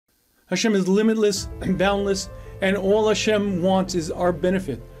Hashem is limitless and boundless, and all Hashem wants is our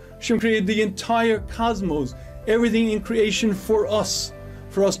benefit. Hashem created the entire cosmos, everything in creation for us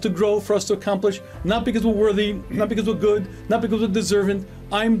to grow, for us to accomplish, not because we're worthy, not because we're good, not because we're deserving.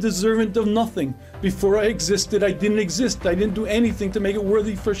 I'm deserving of nothing. Before I existed, I didn't exist. I didn't do anything to make it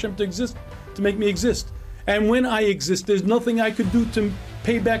worthy for Hashem to exist, to make me exist. And when I exist, there's nothing I could do to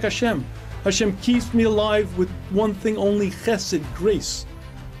pay back Hashem. Hashem keeps me alive with one thing only, chesed, grace.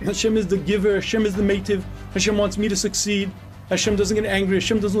 Hashem is the giver, Hashem is the meitiv, Hashem wants me to succeed, Hashem doesn't get angry,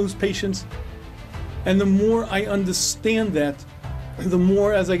 Hashem doesn't lose patience. And the more I understand that, the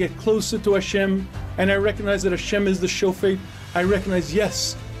more as I get closer to Hashem, and I recognize that Hashem is the shofet, I recognize,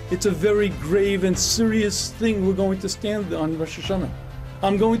 yes, it's a very grave and serious thing we're going to stand on Rosh Hashanah.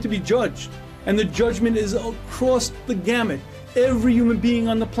 I'm going to be judged, and the judgment is across the gamut. Every human being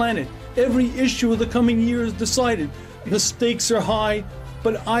on the planet, every issue of the coming year is decided. The stakes are high,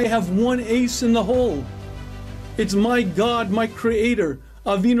 but I have one ace in the hole. It's my God, my Creator,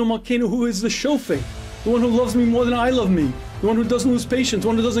 Avinu Malkeinu, who is the shofet, the one who loves me more than I love me, the one who doesn't lose patience, the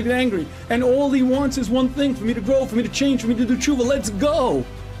one who doesn't get angry. And all he wants is one thing, for me to grow, for me to change, for me to do tshuva. Let's go.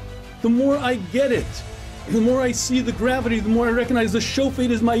 The more I get it, the more I see the gravity, the more I recognize the shofet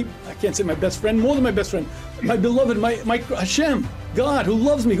is my, I can't say my best friend, more than my best friend, my beloved, my Hashem, God, who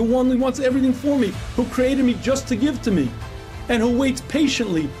loves me, who only wants everything for me, who created me just to give to me, and who waits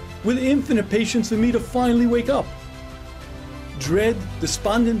patiently, with infinite patience, for me to finally wake up. Dread,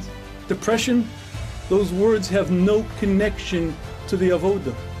 despondent, depression, those words have no connection to the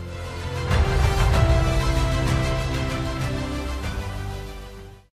avodah.